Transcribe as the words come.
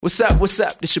What's up?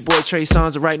 This your boy Trey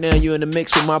Songz, and right now you in the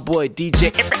mix with my boy DJ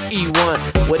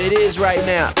E1. What it is right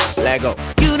now, let go.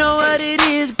 You know what it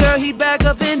is, girl, he back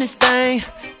up in this thing.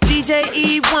 DJ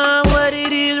E1, what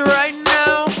it is right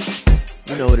now.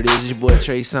 You know what it is, it's your boy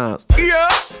Trey Songz. Yeah.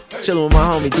 Chillin' with my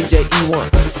homie DJ E1.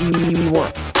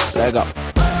 E1, let go.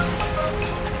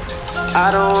 I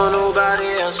don't want nobody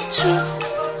else with you.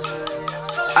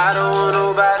 I don't want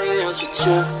nobody else with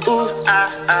you. Ooh,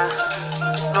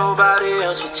 nobody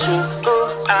else with you.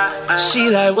 Ooh, She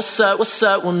like, what's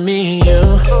up with me and you?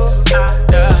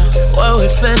 What we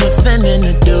finna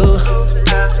to do?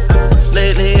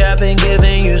 Lately I've been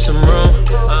giving you some room.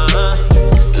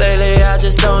 Lately I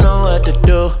just don't know what to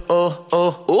do.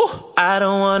 Ooh. I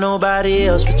don't want nobody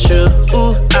else but you.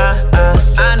 Ooh,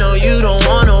 I know you don't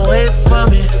wanna wait for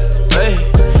me. Hey,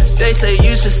 they say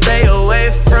you should stay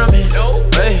away from me.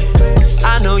 Hey,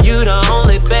 I know you the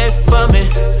only babe for me.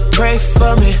 Pray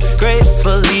for me,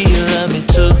 gratefully you love me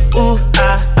too. Ooh,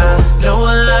 I know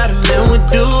a lot of men would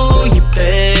do you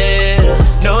better.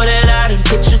 Know that I done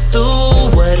put you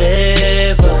through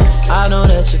whatever. I know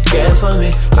that you care for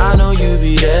me. I know you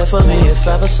be there for me. If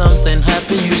ever something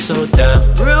happen, you so down.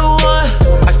 Real one,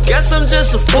 I guess I'm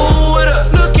just a fool with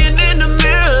her. Looking in the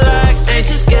mirror like, ain't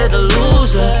you scared to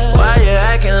lose her? Why you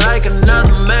acting like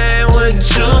another man wouldn't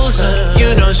choose her?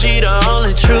 You know she the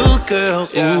only true girl.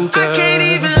 Ooh, girl. I can't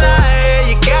even lie,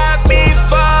 you got me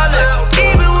falling.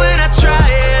 Even when I try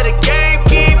it, the game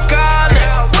keep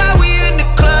calling. Why we in the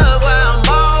club where I'm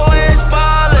always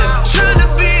ballin'? Tryna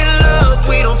be in love,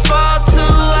 we don't fall too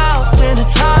often.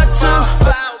 It's hard to,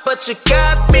 but you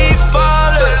got me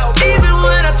falling. Even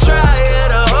when I try it,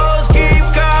 the hoes keep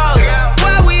calling.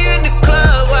 Why we in the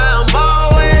club where I'm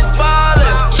always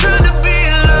ballin'? Tryna be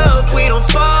in love, we don't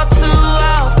fall too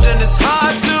often. It's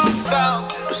hard to,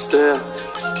 but still,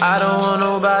 I don't want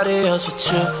nobody else with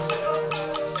you.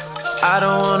 I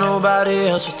don't want nobody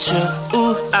else with you.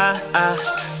 Ooh,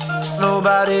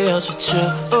 nobody else with you.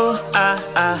 Ooh,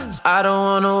 I don't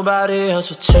want nobody else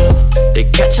with you. They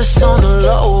catch us on the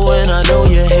low and I know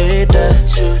you hate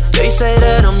that. They say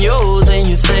that I'm yours and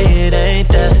you say it ain't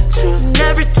that. And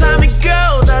every time it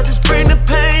goes, I just bring the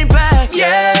pain back.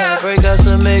 Yeah, breakups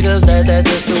and makeups, that's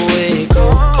just the way it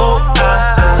goes. Oh,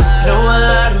 I know a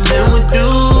lot of men would do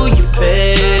you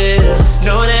better.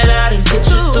 Know that I done put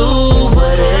you through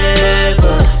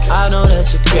whatever. I know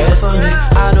that you care for me.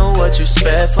 I know what you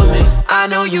spare for me. I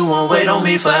know you won't wait on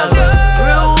me forever.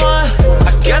 Real one,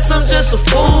 I guess I'm just a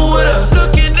fool with her.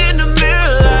 Looking in the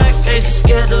mirror like, ain't you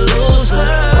scared to lose her?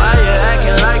 Why you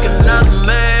acting like another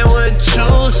man would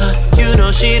choose her? You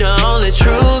know she the only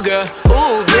true girl.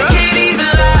 Ooh, girl. I can't even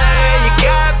lie, you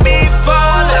got me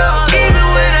falling. Even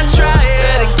when I try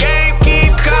it, the game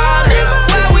keep calling.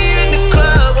 Why we in the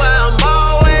club where I'm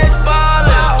always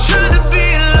ballin'? Tryna be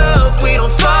in love, we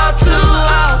don't fall too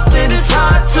often. It's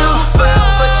hard to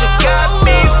fall, but you got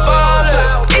me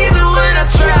falling. Even when I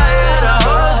try it, the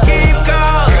hoes keep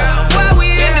calling. Why we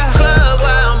in the club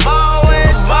where I'm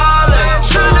always ballin'?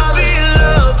 Tryna be in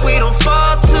love, we don't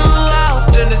fall too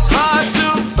often. It's hard to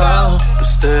fall, but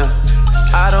still,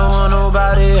 I don't want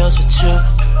nobody else with you.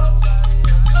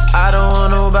 I don't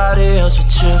want nobody else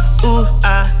with you. Ooh,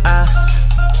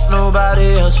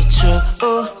 nobody else with you.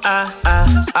 Ooh,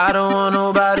 I don't want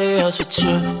nobody else with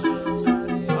you.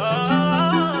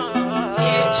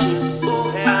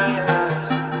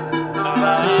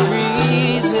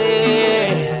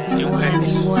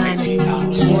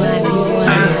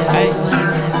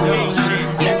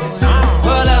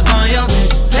 Pull up on your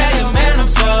bitch, tell your man I'm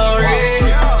sorry.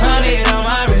 100 on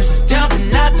my wrist,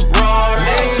 jumping out the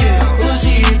Rory.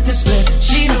 Uzi hit the split,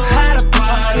 she know how to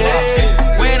party.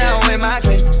 When I'm with my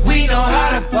clique, we know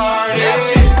how to party.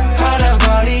 How to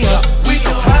party up, we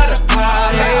know how to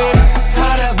party.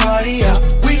 How to party up,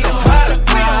 we know how to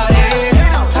party.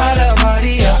 How to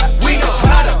party up, we know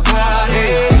how to party.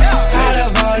 How to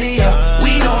party up,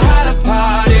 we know how to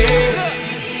party.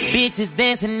 Bitches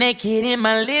dancing naked in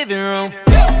my living room.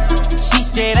 She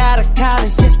straight out of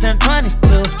college, just turned 22.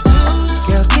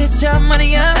 Girl, get your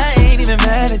money up, I ain't even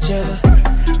mad at you.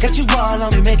 Got you all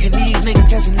on me, making these niggas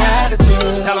catch an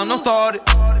attitude. Tell them don't start it,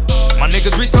 my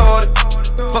niggas retarded.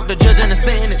 Fuck the judge and the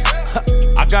sentence,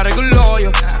 I got a good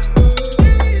lawyer.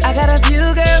 I got a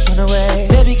few girls on the way.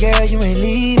 Baby girl, you ain't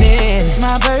leaving. It's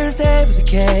my birthday with the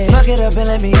cake. Fuck it up and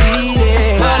let me eat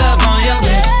it. Pull up on your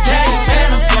bitch, tell your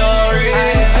man I'm sorry.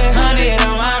 100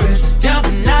 on my wrist,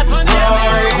 jumping out the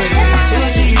Rory.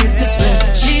 Uzi hit the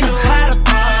split, she know how to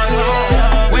party.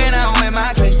 When I'm with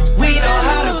my clique, we know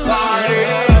how to party.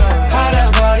 How to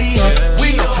party up,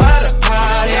 we know how to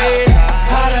party.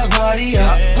 How to party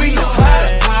up, we know how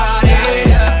to party.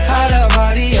 How to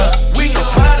party up.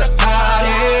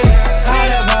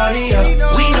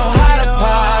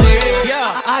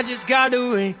 got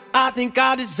the ring, I think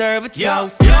I deserve a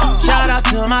toast. Shout out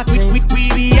to my team, we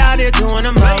be out there doing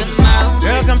the most.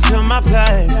 Girl, come to my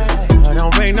place, I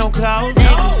don't bring no clothes.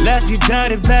 Let's get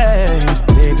dirty, babe,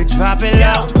 baby, drop it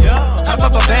low. Hop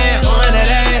up a band on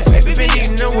that ass, baby, been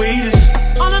eating the weedest.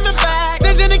 All in the bag,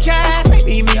 there's in the cash,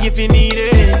 meet me if you need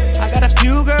it. I got a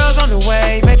few girls on the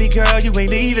way, baby girl, you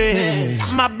ain't leaving.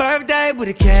 It's my birthday with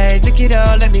a cake, look it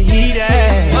up, let me eat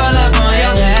it. Pull up on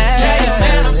your ass, tell your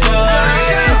man I'm sorry.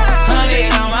 Honey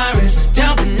on my wrist,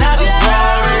 jumping out the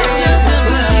Rari.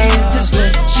 Pussy hit the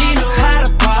split, she know how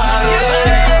to party.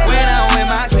 When I'm with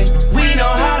my clique, we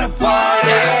know how to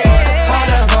party. How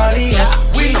to party, yeah,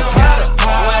 we know how to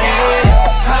party.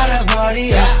 How to party,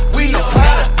 yeah, we know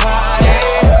how to party.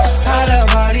 How to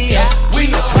party, yeah,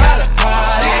 we know how to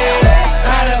party.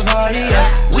 How to party, yeah,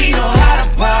 we know how to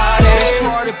party.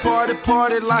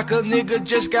 Party like a nigga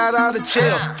just got out of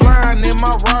jail. Flying in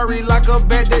my Rari like a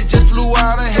bat that just flew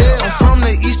out of hell. I'm from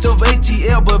the east of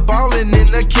ATL, but ballin' in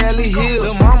the Cali Hills.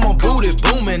 The mama booty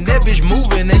booming, that bitch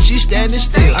moving and she standing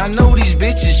still. I know these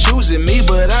bitches choosing me,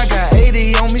 but I got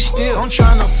 80 on me still. I'm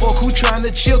tryna fuck, who tryna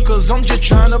chill, cause I'm just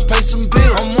tryna pay some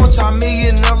bills. I'm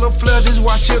multi-million-dollar flood, this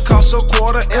watch here cost a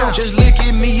 $250,000. Just look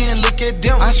at me and look at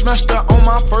them, I smashed her on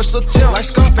my first attempt. Like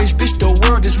Scarface, bitch, the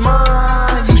world is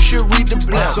mine, you should read the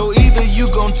blunt. So either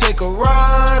you gon' take a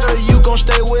ride or you gon'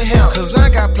 stay with him. Cause I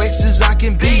got places I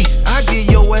can be, I get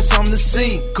your ass on the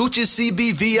scene. Gucci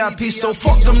CB VIP, so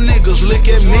fuck them niggas, look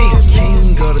at me.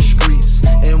 King of the streets,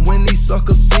 and when these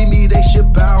suckers see me, they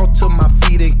should bow to my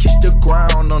feet and kiss the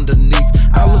ground underneath.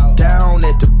 I look down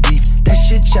at the beef, that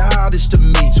shit childish to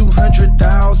me.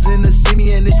 200,000 to see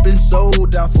me and it's been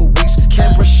sold out for weeks.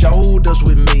 Camera shoulders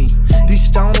with me, these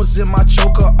stones in my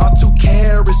choker are 2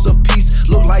 carats a piece.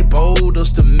 Look like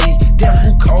boulders to me, damn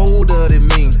who colder than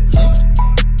me?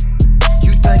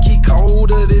 You think he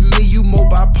colder than me, you more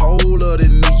bipolar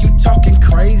than me. You talking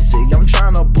crazy, I'm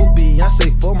tryna book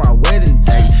Beyonce for my wedding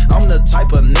day. I'm the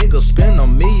type of nigga spend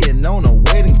 $1 million on a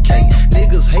wedding cake.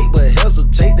 Niggas hate but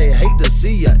hesitate, they hate to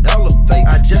see you elevate.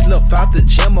 I just left out the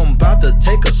gym, I'm about to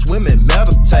take a swim and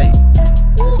meditate.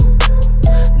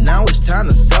 Now it's time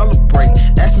to celebrate.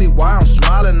 Ask me why I'm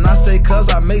smiling, I say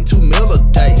cause I make 2 mil a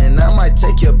day. And I might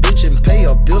take your bitch and pay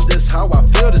her bills, that's how I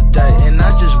feel today. And I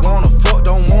just wanna fuck,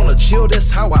 don't wanna chill,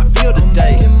 that's how I feel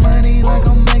today. I'm making money like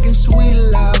I'm making sweet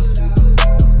love.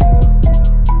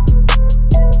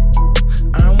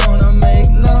 I wanna make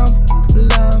love,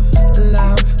 love,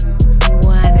 love.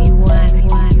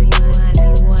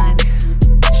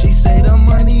 She say the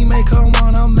money make her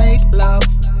wanna make love.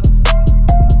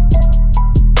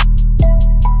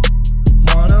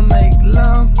 Wanna make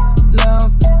love,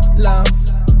 love, love.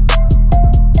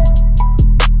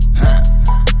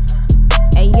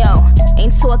 Hey yo,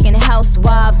 ain't talking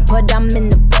housewives, but I'm in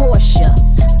the Porsche.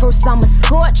 First I'ma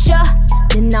scorch ya,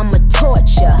 then I'ma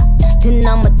torture, then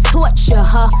I'ma torture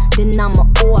her, then I'ma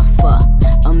offer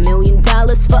 $1 million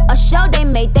for a show they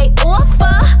made they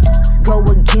offer. Go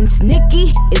against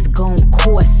Nicki, it's gon'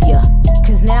 cost ya,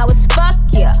 cause now it's fuck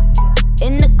ya,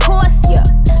 in the course ya.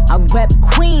 I rep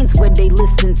Queens where they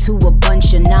listen to a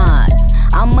bunch of Nas.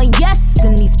 I'm a yes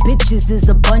and these bitches is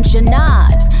a bunch of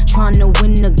Nas. Tryna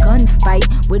win a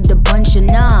gunfight with a bunch of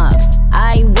knobs.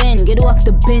 I win, get off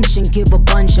the bench and give a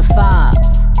bunch of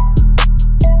 5s.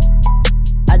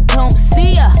 I don't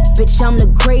see ya, bitch, I'm the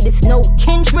greatest, no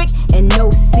Kendrick and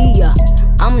no Sia.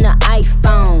 I'm the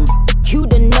iPhone, you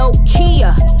the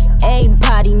Nokia.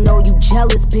 Everybody know you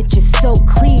jealous, bitch, it's so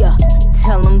clear.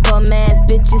 Tell them bum ass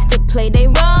bitches to play they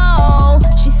role.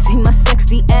 She see my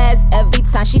sexy ass every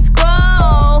time she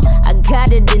scroll. I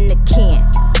got it in the can.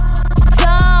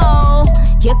 So,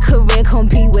 your career gon'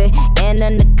 be with Anna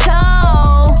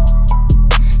Nicole.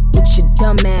 With your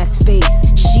dumb ass face.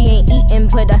 She ain't eating,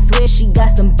 but I swear she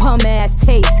got some bum ass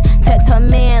taste. Text her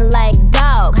man like,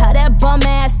 dog, how that bum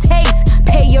ass taste?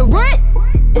 Pay your rent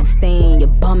and stay in your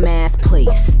bum ass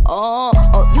place. Oh,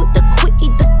 you the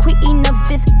queen of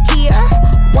this here.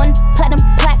 1 platinum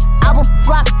plaque album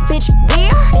flop, bitch,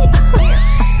 where?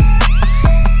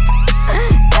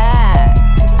 Yeah,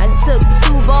 I took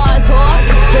 2 bars hard.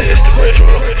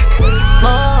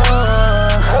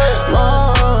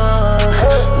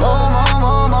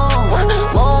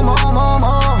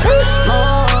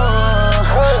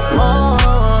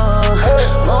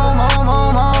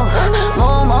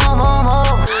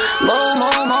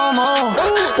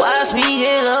 Watch me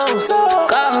get loose.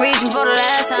 Got me reaching for the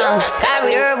last time. Got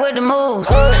me herb with the moves.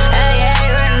 Hey,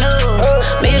 hey, ready news.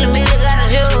 Mila,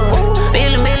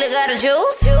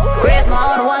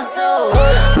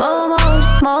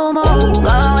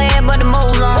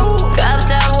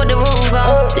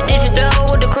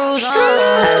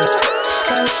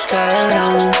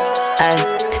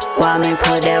 me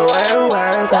put that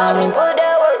work on me.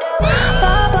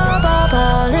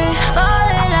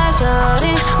 Ballin' like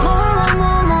shorty. Move, move,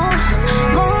 move,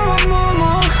 move, move,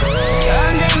 move.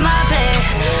 Drums in my play.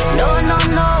 No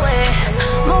way.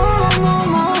 Move, move,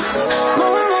 move,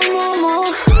 move,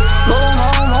 move,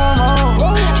 move, move.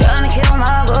 Tryna kill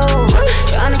my goal.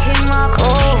 Tryna keep my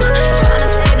cool. Tryna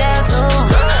take that too.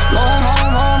 Move.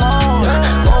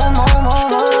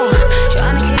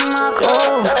 Tryna keep my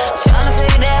cool. Tryna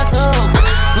take that too.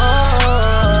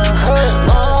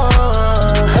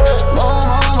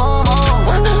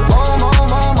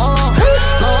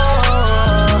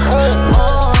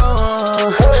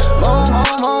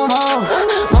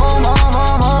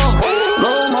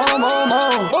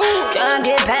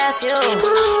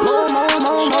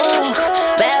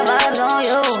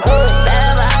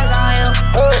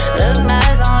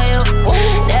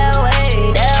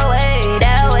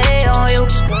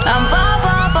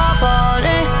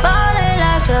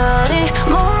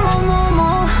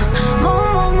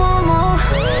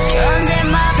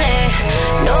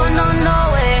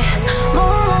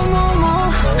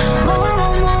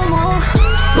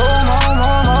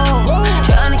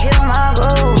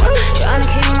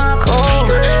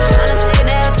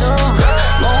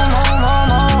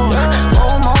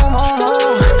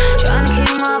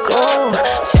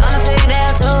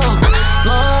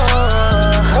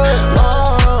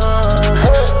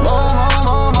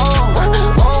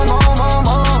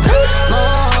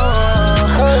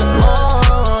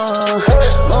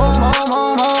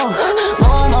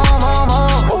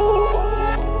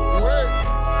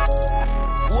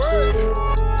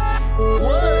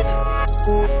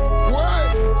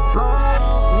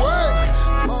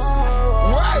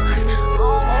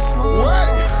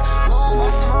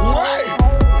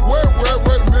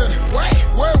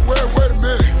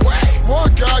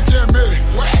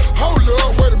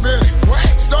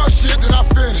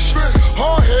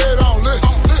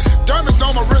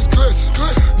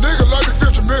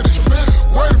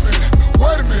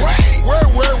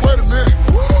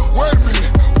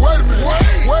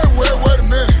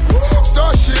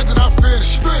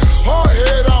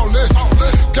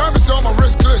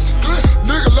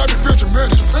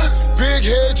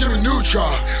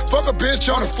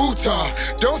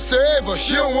 Don't save her,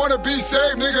 she don't wanna be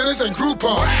saved, nigga, this ain't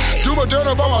Groupon. Do my dirt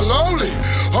about my lonely,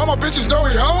 all my bitches know we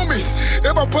homies.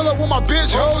 If I pull up with my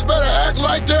bitch, hoes better act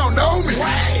like they don't know me.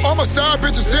 All my side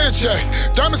bitches in check,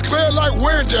 diamonds clear like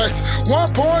Windex.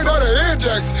 1 point of the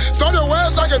index, start your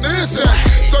ass like an insect.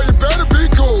 So you better be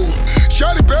cool,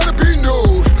 shawty better be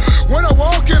nude. When I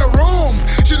walk in a room,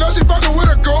 she knows she fucking with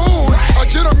a goon. A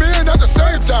gentleman at the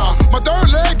same time, my third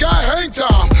leg got hang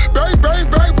time. Bang, bang,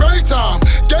 bang, bang time.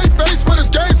 Gay face when it's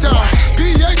game time.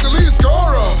 P8 the leading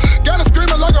scorer, got her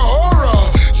screaming like a horror.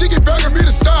 She keep begging me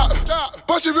to stop,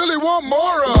 but she really want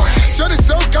more of. Shawty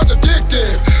so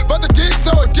contradictive, but the dick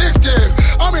so addictive.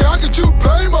 I mean, how could you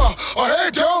blame her? Her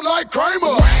head down like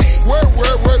Kramer. Wait a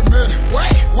minute.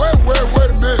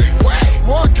 Wait a minute.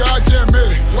 One goddamn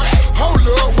minute. Hold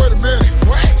up, wait a minute.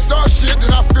 Start shit,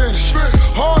 then I finish.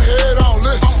 Hard head on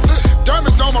listen.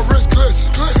 Diamonds on my wrist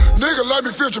glisten. Nigga, let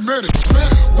me feel your minute.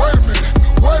 Wait a minute.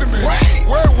 Wait a minute.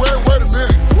 Wait a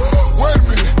minute. Wait a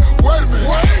minute.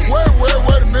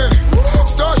 Wait a minute.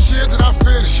 Start shit, then I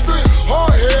finish.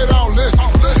 Hard head on listen.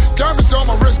 Diamonds on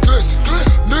my wrist glisten.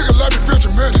 Nigga, let me feel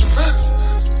your minute.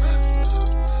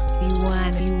 You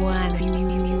want it.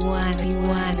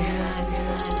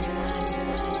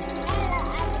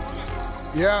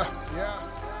 Yeah.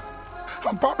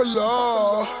 I'm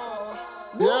popular.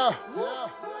 Yeah.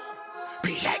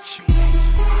 Relax.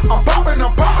 I'm popular.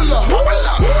 I'm popular.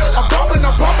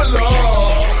 I'm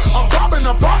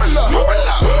popular.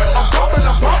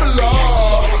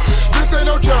 This ain't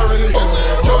no charity.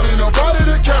 Don't need nobody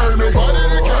to carry me.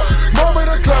 Moment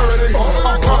of clarity.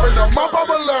 I'm popping up my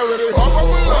popularity.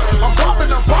 I'm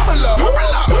popular.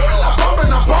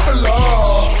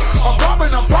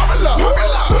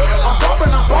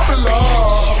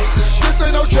 This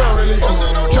ain't no charity.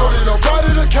 Don't need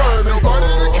nobody to carry me.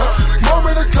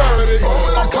 Moment of clarity.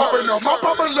 I'm popping up my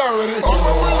popularity.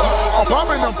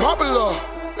 I'm popular.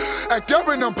 Act up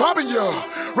and I'm popping ya.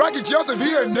 Rocky Joseph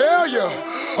here and nail ya.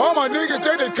 All my niggas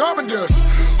think they carpenters.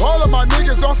 All of my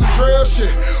niggas on some trail shit.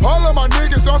 All of my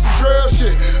niggas on some trail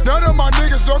shit. None of my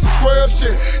niggas on some square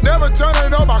shit. Never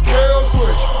turning on my kill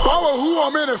switch. Power who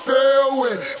I'm in the fail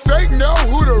with. Fake know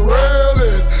who the real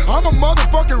is. I'm a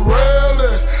motherfucking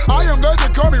realist. I am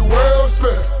legend, call me Will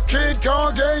Smith. King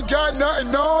Kong ain't got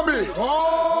nothing on me.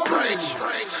 Oh,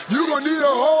 you gon' need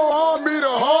a whole army to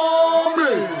hold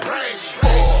me.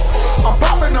 I'm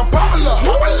popular.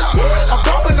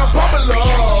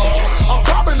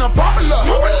 I'm popular.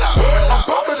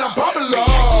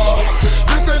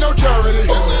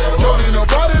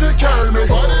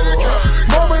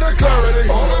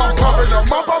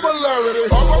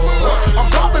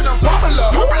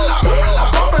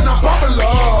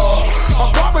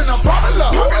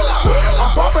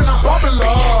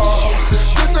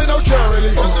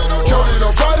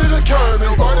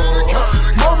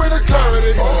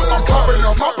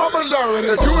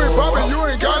 If you ain't poppin', you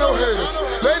ain't got no haters.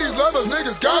 Ladies love us,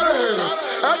 niggas gotta hate us.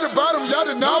 At the bottom, y'all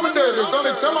denominators. Only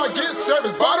time I get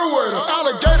service, bottle waiter.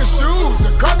 Alligator shoes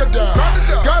and crocodile.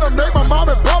 Gotta make my mom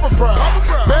and papa proud.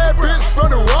 Bad bitch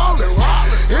from New Orleans.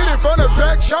 Hit it from the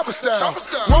back, chopper style.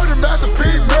 Word to Master P.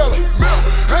 Mila.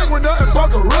 Hang with nothing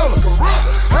but gorillas.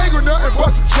 Hang with nothing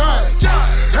but some giants.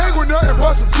 Hang with nothing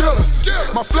but some killers.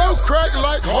 My flow crack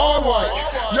like hard white.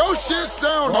 Yo shit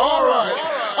sound alright.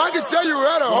 I can tell you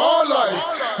had a hard life.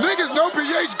 Niggas know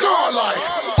PH God like.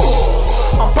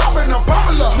 I'm poppin', I'm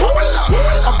popular.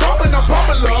 I'm poppin', I'm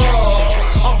popular.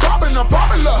 I'm poppin', I'm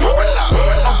popular.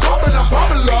 I'm poppin', I'm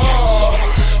popular.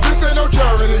 This ain't no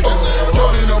charity.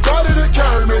 Don't need nobody to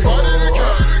carry me.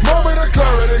 Moment of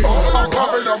clarity. I'm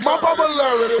poppin' up my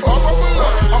popularity.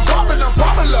 I'm poppin', I'm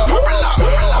popular.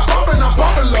 I'm poppin', I'm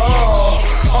popular.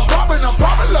 I'm poppin', I'm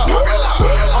popular.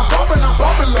 I'm poppin', I'm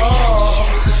popular.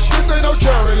 This ain't no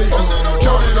charity.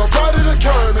 Don't need nobody to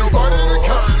carry me.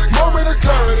 Moment of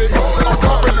clarity. I'm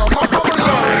poppin' up my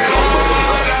popularity.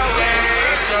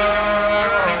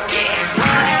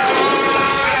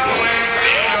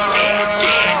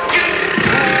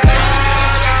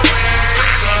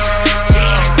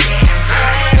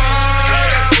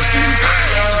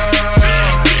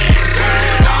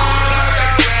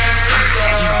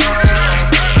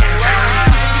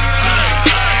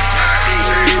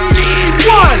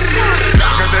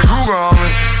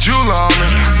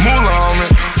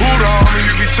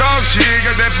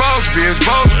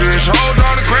 Bitch, hold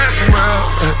on to grass well.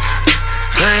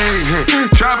 Hey,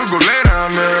 chopper go lay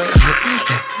down there.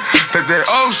 That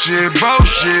old shit,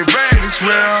 bullshit, ready to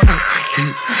swell.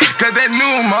 Got that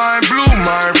new mind, blue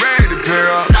mind, ready to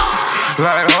pair.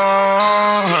 Like,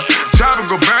 oh, chopper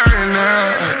go bury in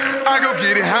there. I go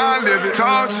get it how I live it.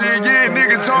 Talk shit, yeah,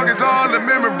 nigga talk is all the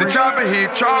memory. The chopper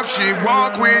hit, chalk shit,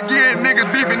 walk quick, yeah,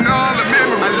 niggas beefing all the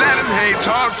memory. I let him hate,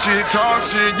 talk shit,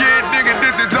 yeah, nigga,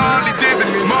 this is all he did to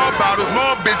me. More bottles,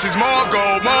 more bitches, more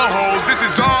gold, more hoes, this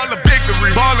is all a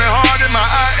victory. Ballin' hard in my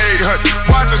I-8,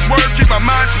 watch the swerve, keep my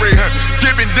mind straight,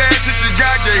 Giving dance shit you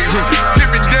got gay,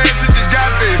 Giving dance shit you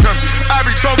got face, I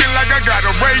be talking like I got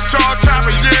a Ray Charles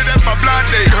chopper, yeah, that's my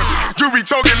blind day, You be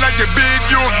talking like you're big,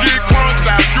 you'll get crossed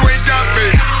out, you ain't got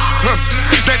faith,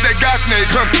 that got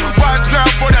snake, watch out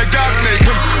for that got snake,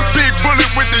 Big bullet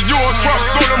with the your truck,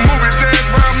 so the move his ass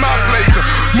round my place,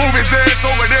 Move his ass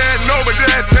over there and over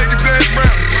there, take his ass round,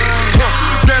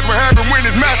 That's what happened when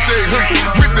it's my state,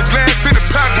 Rip the glass to the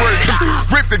pop break,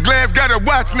 Rip the glass, gotta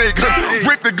watch snake,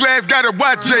 Rip the glass, gotta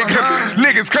watch Jake,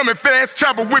 Niggas coming fast,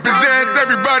 chopper whip his ass,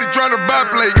 everybody trying to buy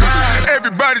plate,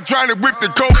 Everybody trying to whip the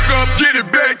coke up, get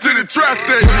it back to the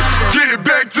tri-state, Get it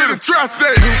back to the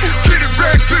tri-state, Get it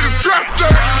back to the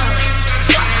tri-state.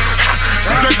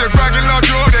 Take that rocket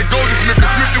launcher or that golden Smith the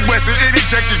Wesson, it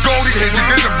inject your golden hinges,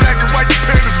 then the black and white, the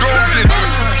pandas gold shit.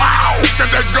 Wow, got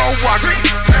that gold walking.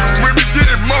 Women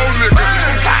getting more liquor.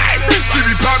 She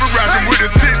be paparazzi with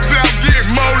her tits out, getting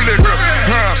more liquor.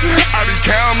 I be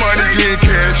counting money, getting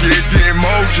cash, yeah, getting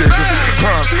more chicken.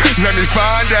 Let me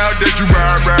find out that you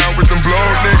ride around with them blow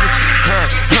niggas.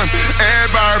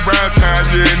 Everybody around town,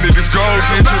 yeah, niggas go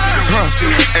get you.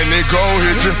 And they go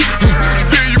hit you.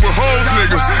 Fill you with hoes,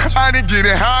 nigga. I didn't get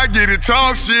it, how I get it,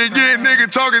 talk shit, yeah, nigga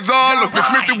talk is all over.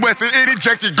 Smith the Wesson, it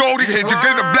inject your goldie hit you.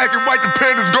 Then the black and white, the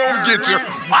pandas gon' get you.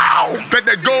 Wow, got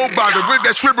that gold bottle with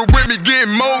that stripper with me,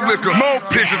 getting more liquor, more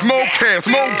pictures, more cash,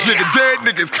 more jigger. Dead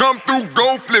niggas come through,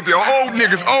 go flip your old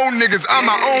niggas, I'm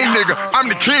my own nigga.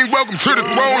 I'm the king, welcome to the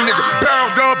throne, nigga.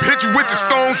 Barreled up, hit you with the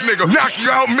stones, nigga. Knock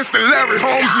you out, Mr. Larry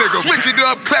Holmes, nigga. Switch it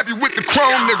up, clap you with the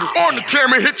chrome, nigga. On the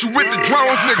camera, hit you with the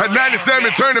drones, nigga.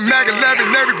 97, turn to Mag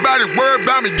 11, everybody worry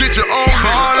about me, get your own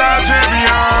nigga. Fall out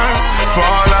champion,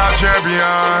 fall out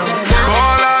champion,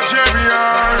 fall out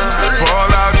champion,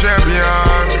 fall out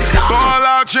champion, fall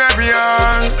out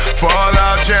champion, fall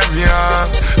out champion.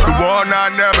 The war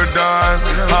not never done.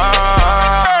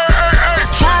 Hey,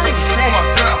 Trey. Oh my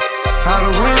God.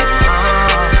 Halloween.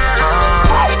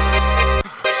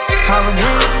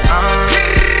 Halloween.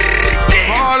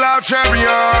 Fall out champion,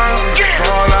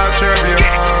 fall out champion,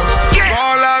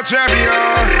 fall out champion.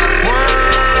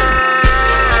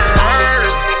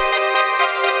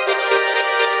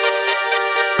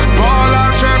 Fall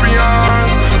out champion,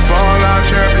 ball out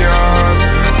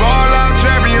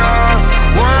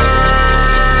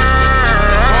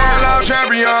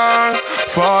champion,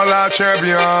 fall out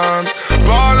champion,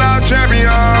 fall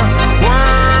out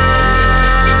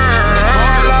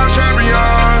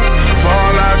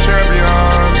champion,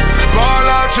 ball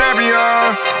out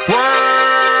champion,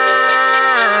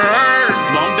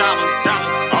 Long dollars,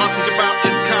 all I think about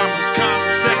is commas,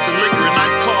 sex and liquor and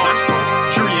nice cars,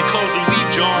 jewelry and clothes and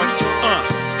weed jars.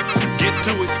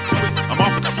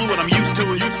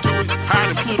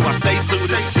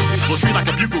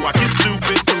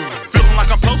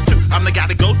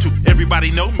 to go to.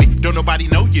 Everybody know me, don't nobody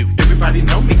know you. Everybody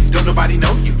know me, don't nobody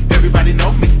know you. Everybody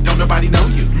know me, don't nobody know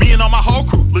you. Me and all my whole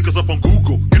crew, look us up on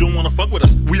Google. You don't wanna fuck with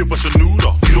us, we a bunch of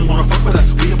noodle. You don't wanna fuck with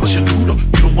us, we a bunch of noodle.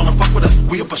 You don't wanna fuck with us,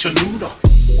 we a bunch of noodle.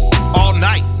 All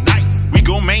night, we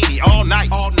go mania all night.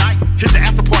 Hit the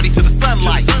after party to the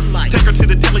sunlight. Take her to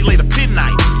the telly, lay the pin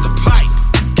night. The pipe,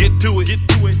 get to it.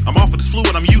 I'm off of this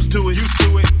fluid, I'm used to it.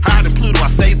 Higher than Pluto, I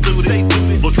stay suited.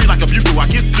 Blow tree like a bugle, I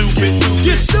get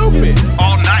stupid.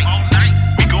 All night,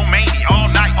 we go mania all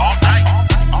night.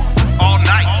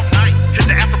 Hit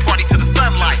the after party to the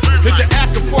sunlight. Hit the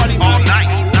after party all night.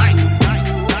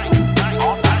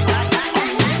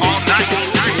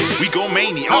 We go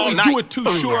mania all night. Do it too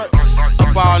short.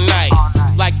 Up all night,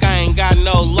 like I ain't got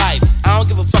no life. I don't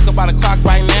give a fuck about a clock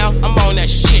right now. I'm on that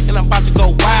shit and I'm about to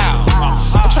go wild.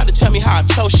 I'm trying to tell me how I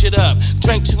toast shit up.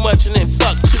 Drank too much and then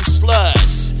fuck 2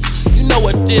 sluts. You know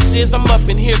what this is? I'm up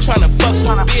in here trying to fuck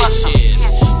some bitches.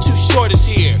 Too Short is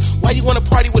here. Why you wanna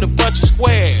party with a bunch of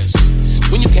squares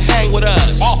when you can hang with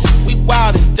us? We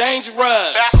wild and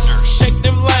dangerous. Shake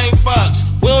them lame fucks.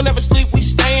 We don't ever sleep, we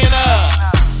stayin'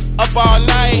 up. Up all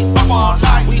night.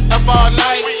 We up all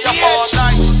night. We up all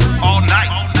night. All night.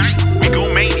 We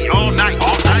go mania all night.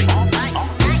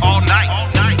 All night.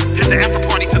 Hit the after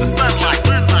party to the sunlight.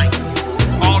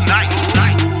 All night.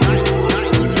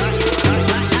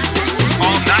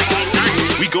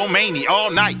 We go mania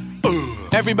all night.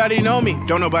 Everybody know me,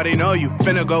 don't nobody know you.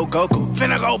 Finna go Goku,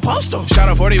 finna go postal. Shout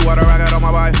out 40 water, I got all my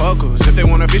bifocals. If they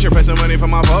want a feature, pay some money for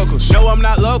my vocals. No, I'm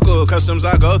not local, customs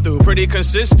I go through. Pretty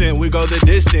consistent, we go the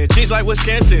distance. She's like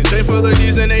Wisconsin, they full of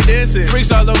G's and they dancing.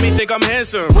 Freaks all of me think I'm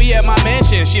handsome. We at my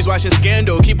mansion, she's watching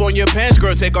Scandal. Keep on your pants,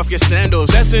 girl, take off your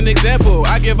sandals. That's an example,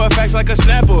 I give her facts like a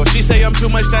Snapple. She say I'm too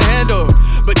much to handle,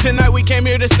 but tonight we came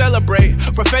here to celebrate.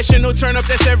 Professional turn up,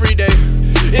 that's every day.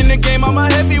 In the game, I'm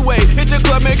a heavyweight. Hit the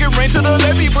club, make it rain till the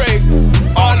levee break.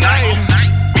 All night.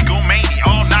 We go mania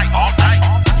all night. All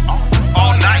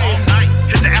night.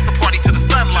 Hit the after party to the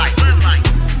sunlight.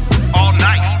 All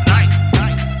night.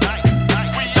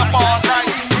 We up all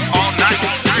night. All night.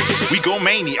 We go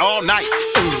mania all night.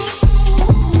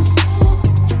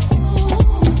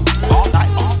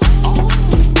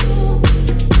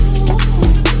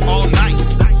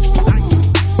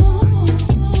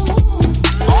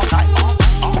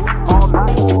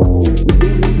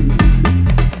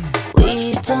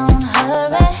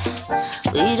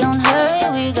 We don't hurry,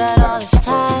 we got all this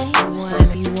time.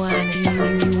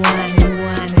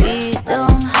 We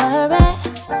don't hurry,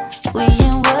 we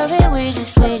ain't worried, we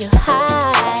just way too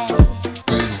high.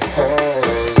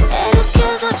 And who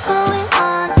cares what's going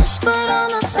on? Just put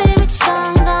on my favorite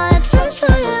song, gonna dance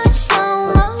for you in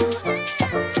slow-mo.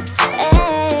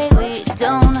 Hey, we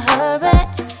don't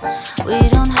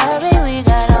hurry, we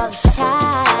got all this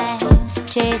time.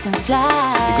 Chasing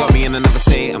flies. You got me in another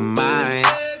state of mind.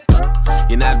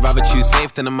 I'd rather choose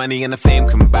faith than the money and the fame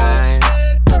combined.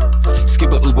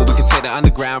 Skip a Uber, we could take the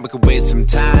underground, we could waste some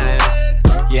time.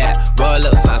 Yeah, roll a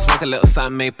little something, smoke a little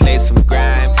something, may play some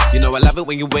grime. You know I love it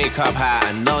when you wake up high.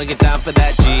 I know you're down for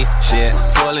that G shit.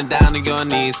 Falling down on your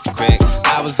knees quick.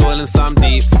 I was all in some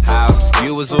deep house,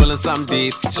 you was all in some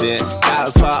deep shit. That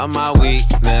was part of my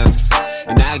weakness.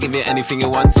 And now I give you anything you're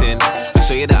wanting. I'll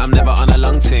show you that I'm never on a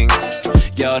long thing.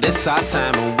 Yo, this our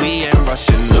time and we ain't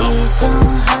rushing, no.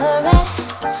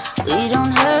 We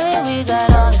don't hurry, we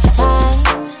got all this time.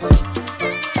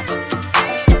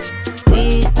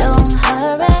 We don't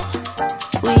hurry,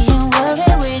 we ain't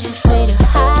worried, we just way too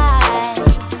high.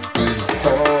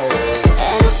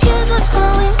 And who cares what's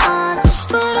going on? Just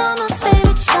put on my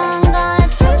favorite song, gonna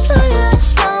dance for you in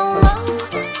slow-mo.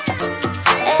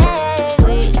 Hey,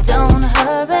 we don't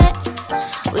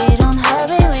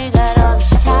hurry, we got all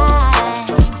this time.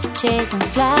 Chasing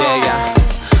flies. Yeah.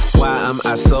 Why am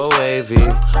I so wavy?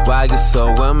 Why you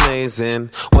so amazing?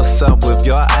 What's up with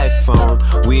your iPhone?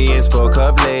 We ain't spoke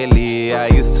up lately. I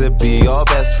used to be your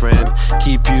best friend,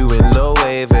 keep you in low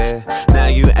wavy. Now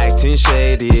you acting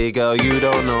shady, girl, you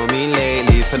don't know me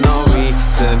lately for no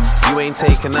reason. You ain't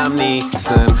taking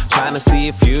amnesia. Trying to see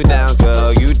if you down,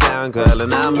 girl,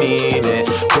 and I mean it.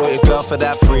 Put your girl for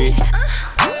that free.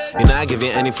 You know I give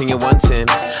you anything you're wanting.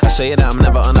 I'll show you that I'm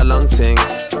never on a long thing.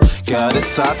 Girl,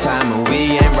 this our time and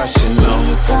we ain't rushing, no.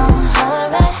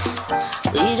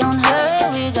 We don't hurry,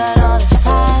 we got all this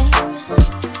time.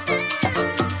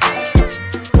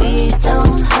 We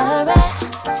don't hurry,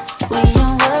 we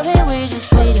ain't worried, we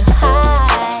just way too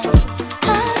high.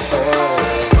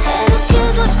 And who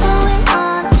cares what's going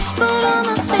on? Just put on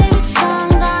my favorite song,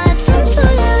 gonna dance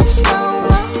for you in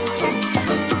slow-mo.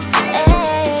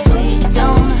 Hey, we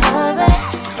don't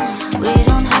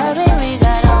hurry, we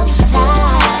got all this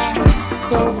time.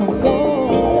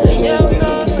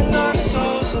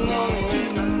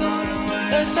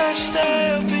 what you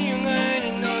say, open your mind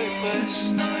and know your place.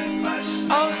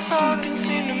 All this talking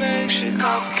seem to make shit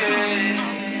complicated.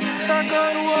 Cause I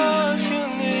go to war if you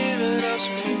leave it up to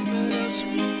me.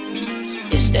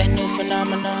 It's that new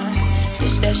phenomenon.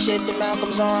 It's that shit that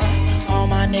Malcolm's on. All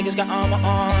my niggas got armor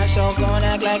on, so go and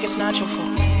act like it's not your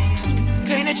fault.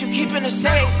 Claim that you keeping it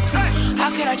safe.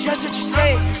 How could I trust what you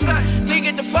say? Nigga,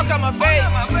 get the fuck out my face.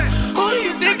 Who do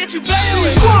you think that you playing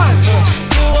with?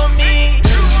 You or me?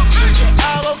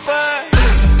 I'll go first.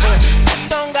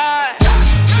 That's on God.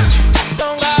 That's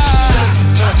on God.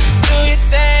 Do your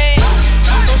thing.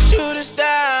 Don't shoot us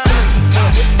down.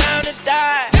 We're down to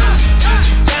die.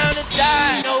 Down to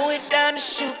die. Know we're down to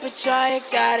shoot, but y'all you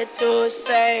gotta do is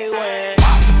say when.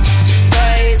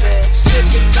 Baby, skip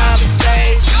the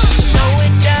conversation. Know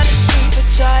we're down to shoot, but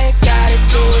y'all you gotta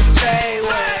do is say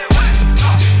when.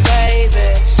 Baby,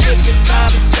 skip the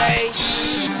conversation.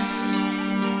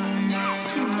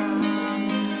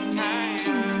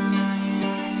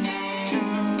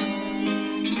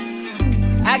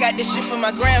 I got this shit from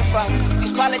my grandfather.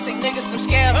 These politic niggas some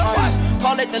scam artists.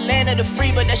 Call it the land of the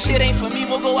free, but that shit ain't for me.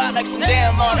 We'll go out like some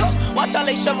damn artists. Watch how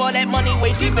they shove all that money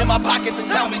way deep in my pockets and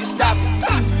tell me to stop it.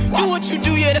 Do what you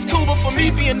do, yeah, that's cool, but for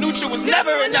me, being neutral was never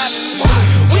an option.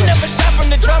 We never shot from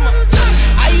the drummer.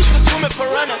 I used to swim at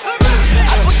piranhas.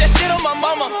 I put that shit on my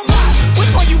mama.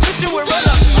 Which one you bitchin' with run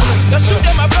up? They'll shoot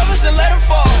at my brothers and let them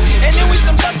fall. And then we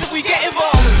some ducks if we get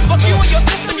involved. Fuck you and your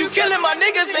system, you killing my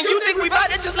niggas, and you think we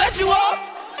bout to just let you off?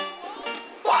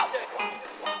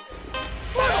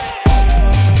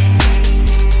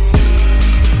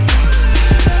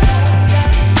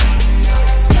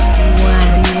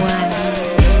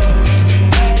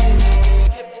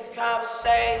 Skip the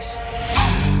conversation.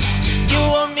 You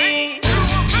or me?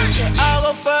 I'll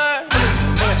go first.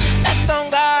 That's on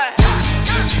God.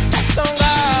 That's on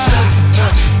God.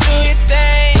 Do your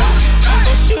thing.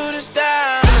 Don't shoot us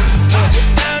down. We're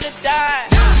down to die.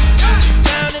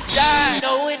 Down to die.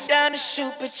 Know we're down to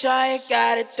shoot, but y'all you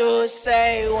gotta do is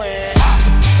say when.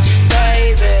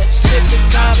 Baby.